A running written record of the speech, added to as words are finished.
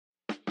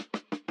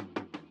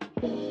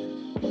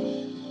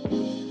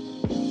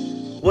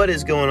What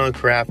is going on,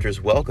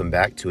 crafters? Welcome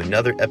back to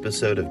another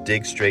episode of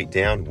Dig Straight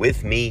Down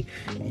with me,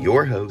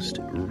 your host,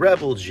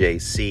 Rebel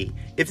JC.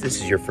 If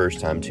this is your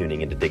first time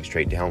tuning into Dig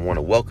Straight Down, I want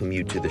to welcome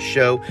you to the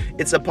show.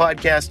 It's a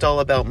podcast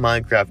all about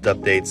Minecraft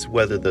updates,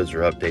 whether those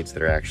are updates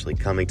that are actually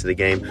coming to the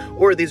game,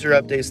 or these are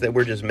updates that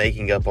we're just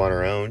making up on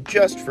our own,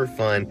 just for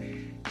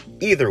fun.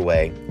 Either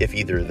way, if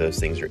either of those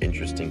things are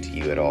interesting to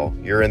you at all,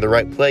 you're in the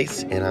right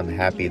place, and I'm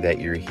happy that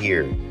you're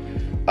here.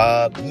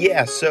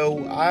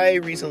 So I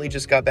recently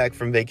just got back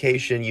from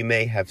vacation. You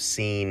may have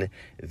seen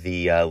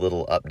the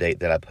little update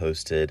that I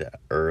posted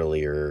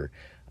earlier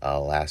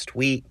last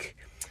week.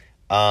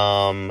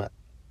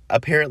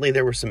 Apparently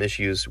there were some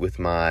issues with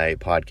my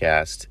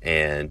podcast,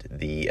 and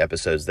the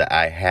episodes that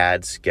I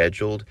had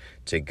scheduled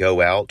to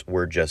go out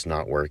were just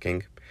not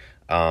working.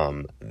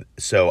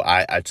 So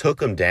I took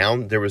them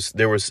down. There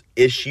was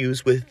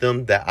issues with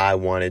them that I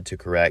wanted to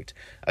correct.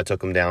 I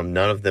took them down.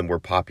 None of them were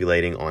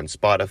populating on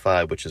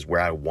Spotify, which is where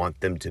I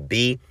want them to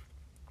be.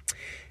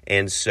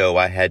 And so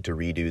I had to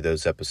redo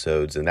those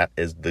episodes. And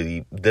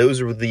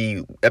those were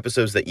the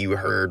episodes that you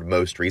heard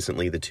most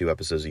recently, the 2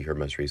 episodes you heard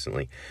most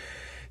recently.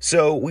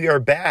 So we are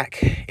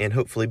back, and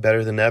hopefully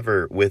better than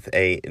ever, with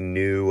a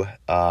new,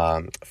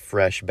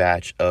 fresh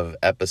batch of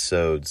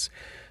episodes.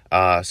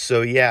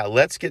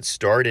 Let's get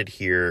started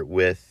here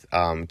with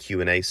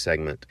Q&A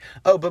segment.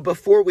 Oh, but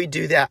before we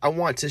do that, I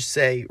want to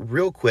say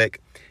real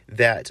quick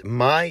that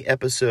my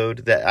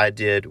episode that I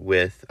did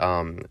with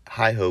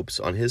High Hopes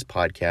on his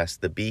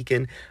podcast, The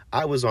Beacon,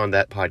 I was on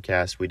that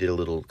podcast. We did a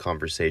little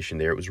conversation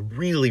there. It was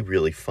really,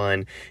 really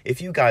fun. If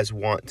you guys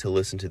want to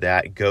listen to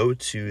that, go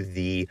to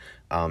the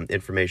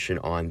information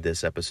on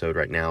this episode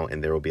right now,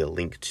 and there will be a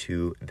link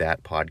to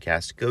that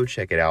podcast. Go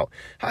check it out.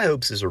 High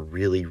Hopes is a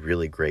really,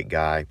 really great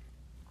guy.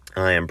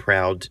 I am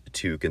proud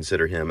to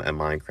consider him a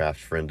Minecraft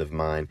friend of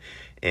mine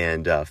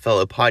and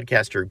fellow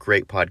podcaster,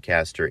 great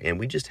podcaster, and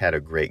we just had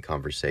a great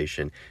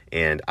conversation,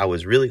 and I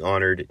was really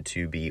honored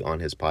to be on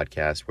his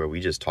podcast where we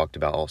just talked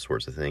about all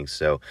sorts of things.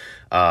 So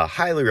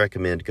highly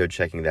recommend go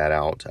checking that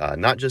out,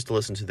 not just to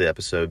listen to the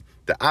episode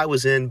that I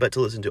was in, but to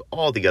listen to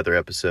all the other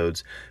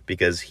episodes,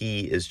 because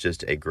he is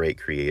just a great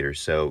creator.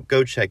 So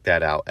go check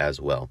that out as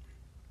well.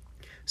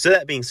 So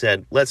that being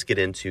said, let's get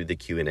into the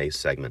Q&A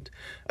segment.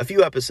 A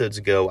few episodes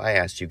ago, I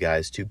asked you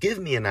guys to give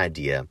me an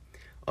idea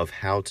of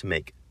how to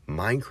make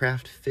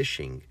Minecraft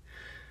fishing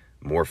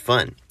more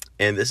fun.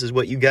 And this is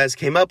what you guys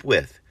came up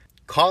with.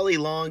 Collie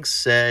Long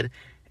said,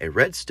 a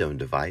redstone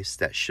device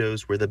that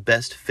shows where the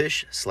best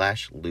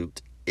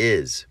fish/loot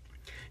is.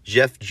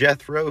 Jeff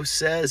Jethro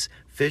says,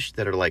 fish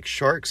that are like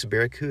sharks,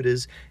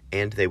 barracudas,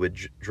 and they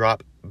would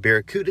drop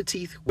barracuda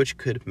teeth, which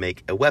could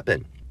make a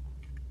weapon.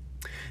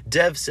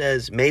 Dev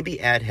says,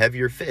 maybe add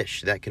heavier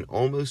fish that can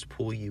almost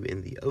pull you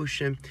in the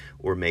ocean,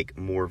 or make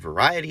more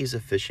varieties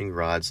of fishing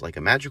rods like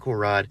a magical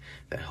rod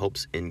that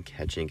helps in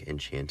catching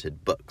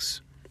enchanted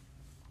books.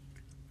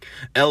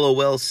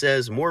 LOL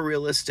says, more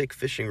realistic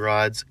fishing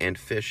rods, and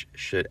fish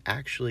should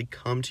actually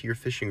come to your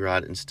fishing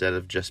rod instead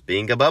of just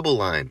being a bubble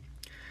line.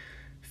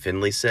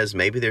 Finley says,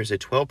 maybe there's a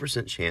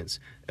 12% chance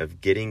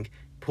of getting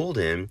pulled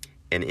in,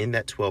 and in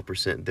that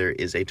 12%, there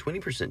is a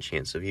 20%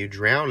 chance of you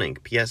drowning.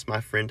 P.S.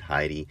 My friend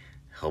Heidi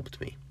helped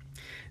me.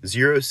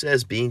 Zero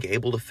says, being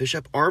able to fish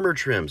up armor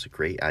trims.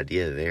 Great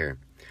idea there.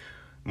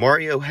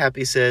 Mario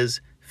Happy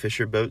says,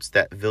 fisher boats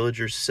that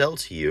villagers sell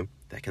to you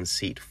that can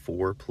seat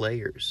 4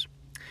 players.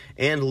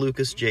 And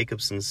Lucas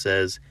Jacobson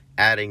says,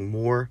 adding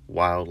more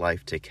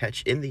wildlife to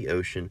catch in the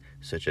ocean,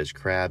 such as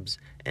crabs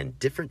and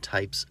different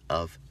types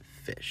of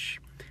fish.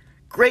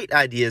 Great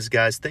ideas,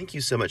 guys. Thank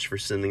you so much for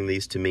sending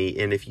these to me.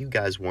 And if you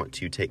guys want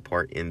to take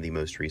part in the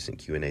most recent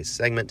Q&A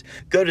segment,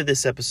 go to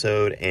this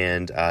episode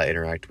and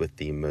interact with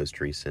the most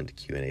recent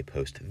Q&A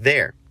post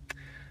there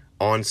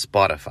on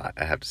Spotify.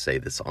 I have to say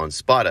this, on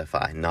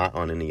Spotify, not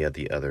on any of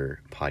the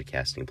other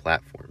podcasting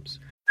platforms.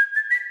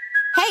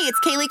 Hey, it's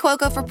Kaylee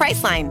Cuoco for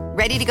Priceline.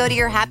 Ready to go to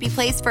your happy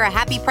place for a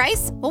happy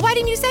price? Well, why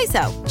didn't you say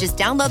so? Just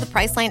download the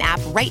Priceline app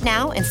right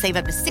now and save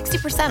up to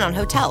 60% on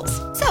hotels.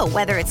 So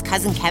whether it's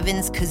Cousin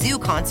Kevin's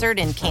Kazoo Concert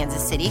in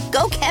Kansas City,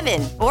 go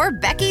Kevin, or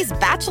Becky's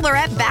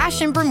Bachelorette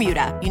Bash in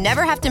Bermuda, you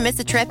never have to miss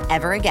a trip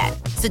ever again.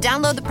 So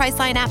download the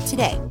Priceline app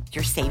today.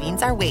 Your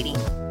savings are waiting.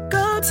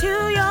 Go to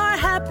your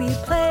happy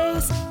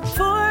place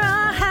for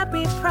a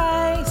happy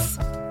price.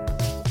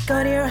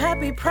 Go to your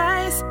happy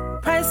price,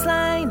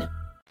 Priceline.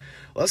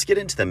 Let's get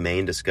into the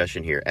main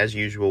discussion here. As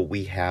usual,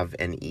 we have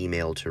an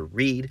email to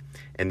read,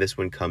 and this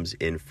one comes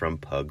in from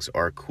Pugs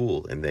Are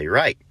Cool, and they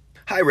write,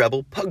 Hi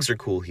Rebel, Pugs Are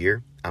Cool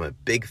here. I'm a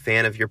big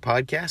fan of your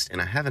podcast, and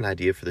I have an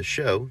idea for the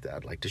show that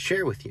I'd like to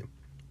share with you.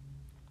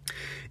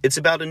 It's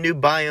about a new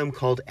biome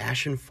called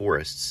Ashen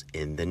Forests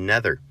in the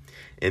Nether.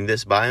 In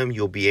this biome,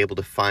 you'll be able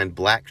to find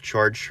black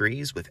charred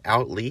trees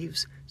without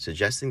leaves,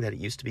 suggesting that it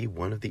used to be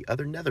one of the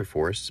other Nether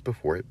forests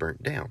before it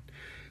burnt down.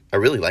 I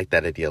really like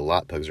that idea a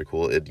lot, Pugs Are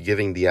Cool.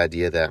 Giving the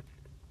idea that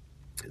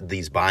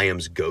these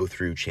biomes go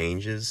through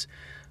changes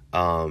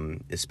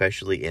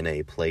especially in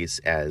a place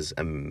as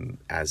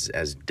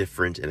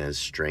different and as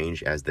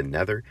strange as the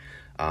Nether.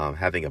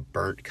 Having a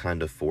burnt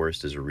kind of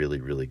forest is a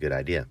really, really good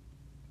idea.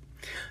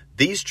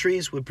 These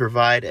trees would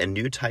provide a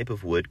new type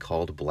of wood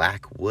called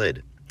black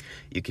wood.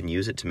 You can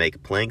use it to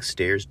make planks,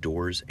 stairs,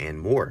 doors, and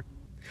more.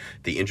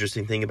 The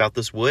interesting thing about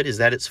this wood is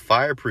that it's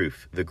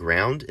fireproof. The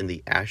ground in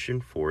the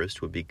ashen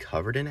forest would be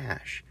covered in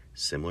ash,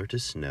 similar to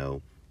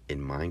snow in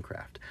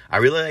Minecraft. I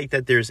really like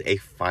that there's a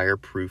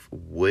fireproof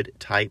wood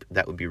type.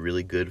 That would be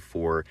really good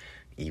for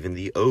even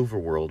the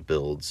overworld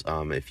builds.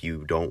 If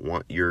you don't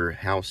want your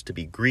house to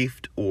be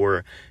griefed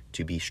or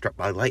to be struck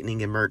by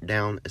lightning and burnt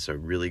down, it's a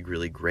really,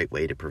 really great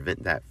way to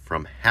prevent that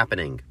from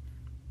happening.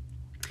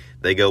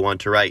 They go on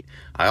to write,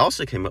 I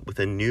also came up with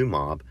a new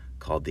mob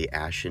called the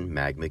Ashen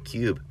Magma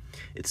Cube.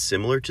 It's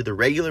similar to the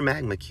regular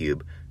magma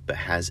cube, but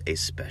has a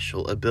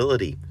special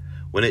ability.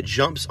 When it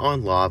jumps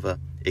on lava,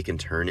 it can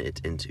turn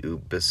it into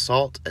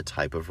basalt, a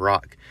type of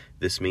rock.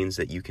 This means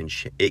that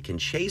it can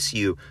chase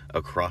you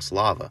across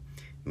lava,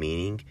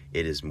 meaning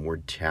it is more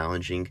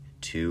challenging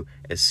to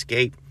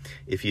escape.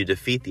 If you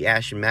defeat the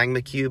Ashen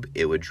Magma Cube,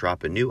 it would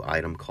drop a new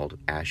item called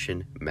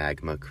Ashen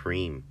Magma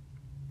Cream.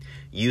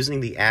 Using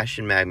the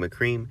Ashen Magma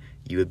Cream,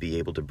 you would be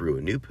able to brew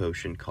a new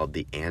potion called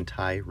the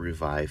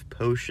Anti-Revive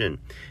Potion.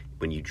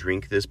 When you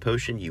drink this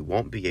potion, you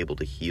won't be able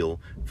to heal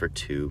for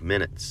 2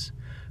 minutes.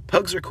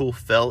 Pugs are cool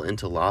fell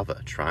into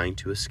lava trying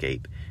to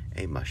escape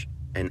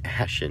an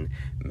Ashen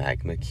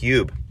Magma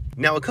Cube.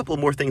 Now, a couple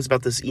more things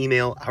about this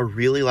email. I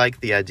really like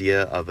the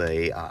idea of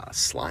a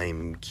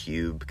slime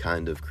cube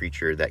kind of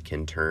creature that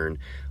can turn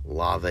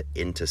lava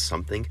into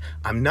something.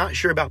 I'm not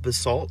sure about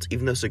basalt,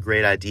 even though it's a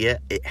great idea.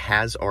 It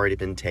has already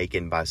been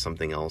taken by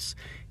something else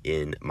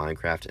in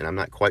Minecraft, and I'm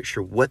not quite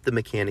sure what the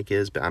mechanic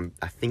is, but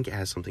I think it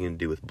has something to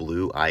do with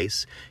blue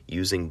ice,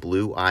 using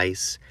blue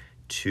ice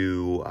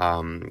to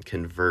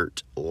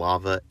convert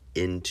lava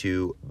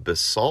into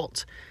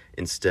basalt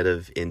instead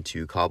of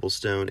into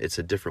cobblestone. It's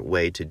a different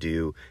way to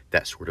do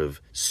that sort of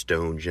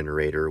stone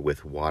generator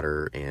with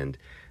water and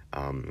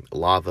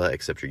lava,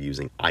 except you're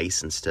using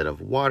ice instead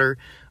of water.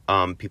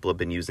 People have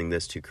been using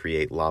this to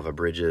create lava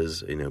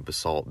bridges,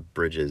 basalt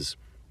bridges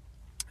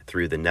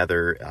through the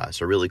Nether.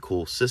 It's a really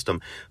cool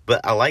system, but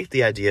I like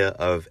the idea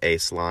of a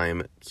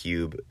slime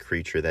cube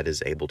creature that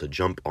is able to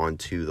jump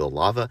onto the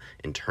lava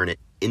and turn it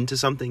into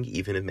something,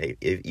 even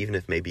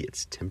if maybe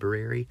it's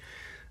temporary.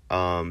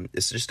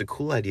 It's just a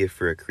cool idea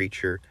for a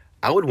creature.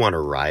 I would want to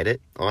ride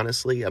it,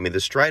 honestly. I mean,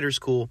 the Strider's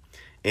cool,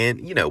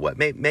 and you know what?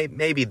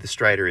 Maybe the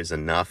Strider is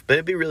enough, but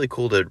it'd be really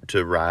cool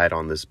to ride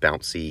on this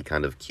bouncy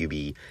kind of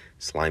cubey,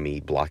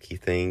 slimy, blocky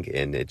thing,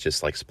 and it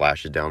just like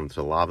splashes down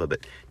into lava,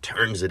 but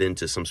turns it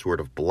into some sort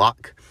of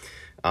block.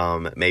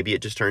 Maybe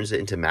it just turns it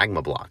into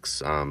magma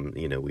blocks.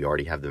 We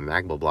already have the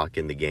magma block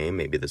in the game.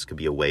 Maybe this could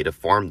be a way to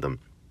farm them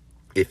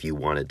if you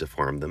wanted to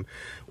farm them.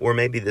 Or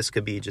maybe this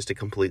could be just a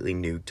completely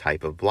new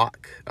type of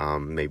block.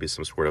 Maybe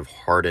some sort of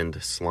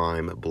hardened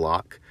slime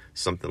block,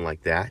 something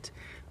like that.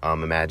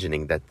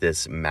 Imagining that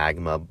this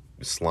magma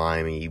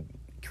slimy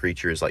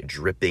creature is like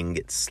dripping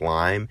its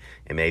slime,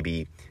 and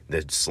maybe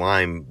the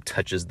slime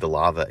touches the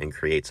lava and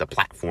creates a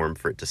platform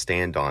for it to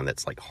stand on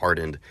that's like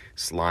hardened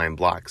slime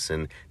blocks,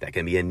 and that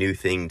can be a new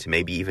thing to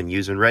maybe even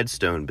use in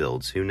redstone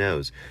builds, who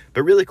knows.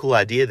 But really cool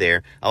idea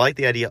there. I like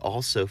the idea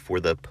also for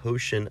the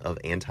potion of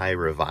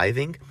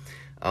anti-reviving.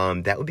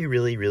 That would be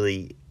really,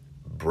 really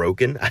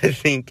broken, I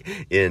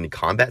think, in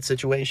combat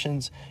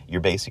situations.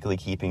 You're basically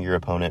keeping your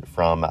opponent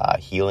from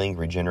healing,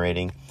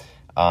 regenerating,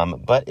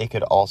 but it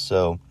could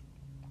also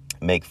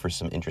make for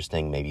some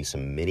interesting, maybe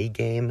some mini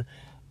game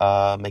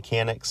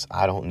mechanics.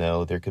 I don't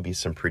know. There could be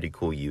some pretty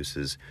cool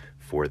uses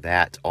for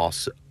that.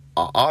 Also,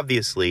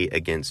 obviously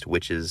against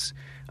witches,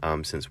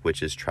 since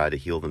witches try to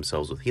heal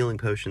themselves with healing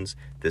potions,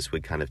 this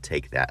would kind of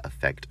take that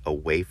effect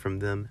away from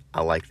them.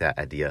 I like that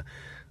idea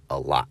a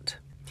lot.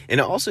 And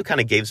it also kind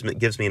of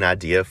gives me an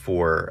idea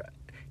for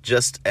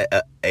just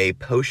a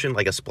potion,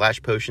 like a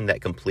splash potion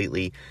that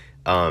completely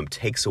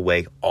takes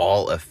away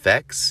all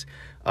effects.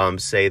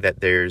 Say that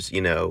there's,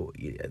 you're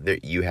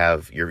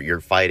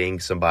fighting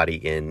somebody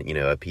in,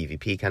 a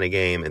PvP kind of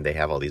game, and they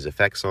have all these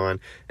effects on,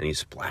 and you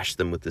splash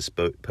them with this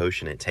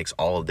potion, and it takes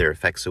all of their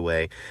effects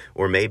away.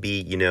 Or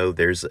maybe,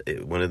 there's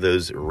one of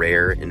those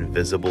rare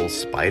invisible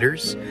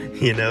spiders,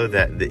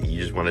 that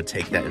you just want to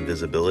take that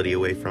invisibility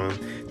away from.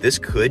 This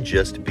could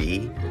just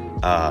be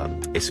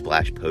a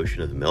splash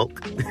potion of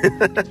milk,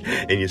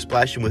 and you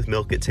splash them with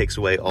milk. It takes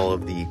away all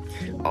of the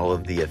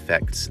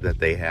effects that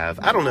they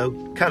have. I don't know,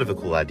 kind of a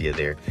cool idea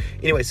there.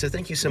 Anyway, so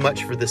thank you so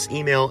much for this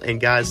email,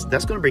 and guys,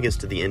 that's going to bring us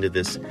to the end of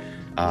this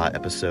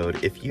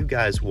episode. If you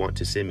guys want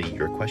to send me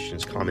your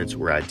questions, comments,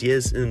 or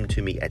ideas, send them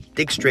to me at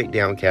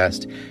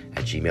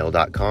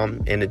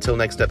digstraightdowncast@gmail.com. And until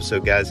next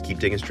episode, guys, keep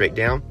digging straight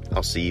down.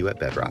 I'll see you at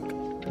Bedrock.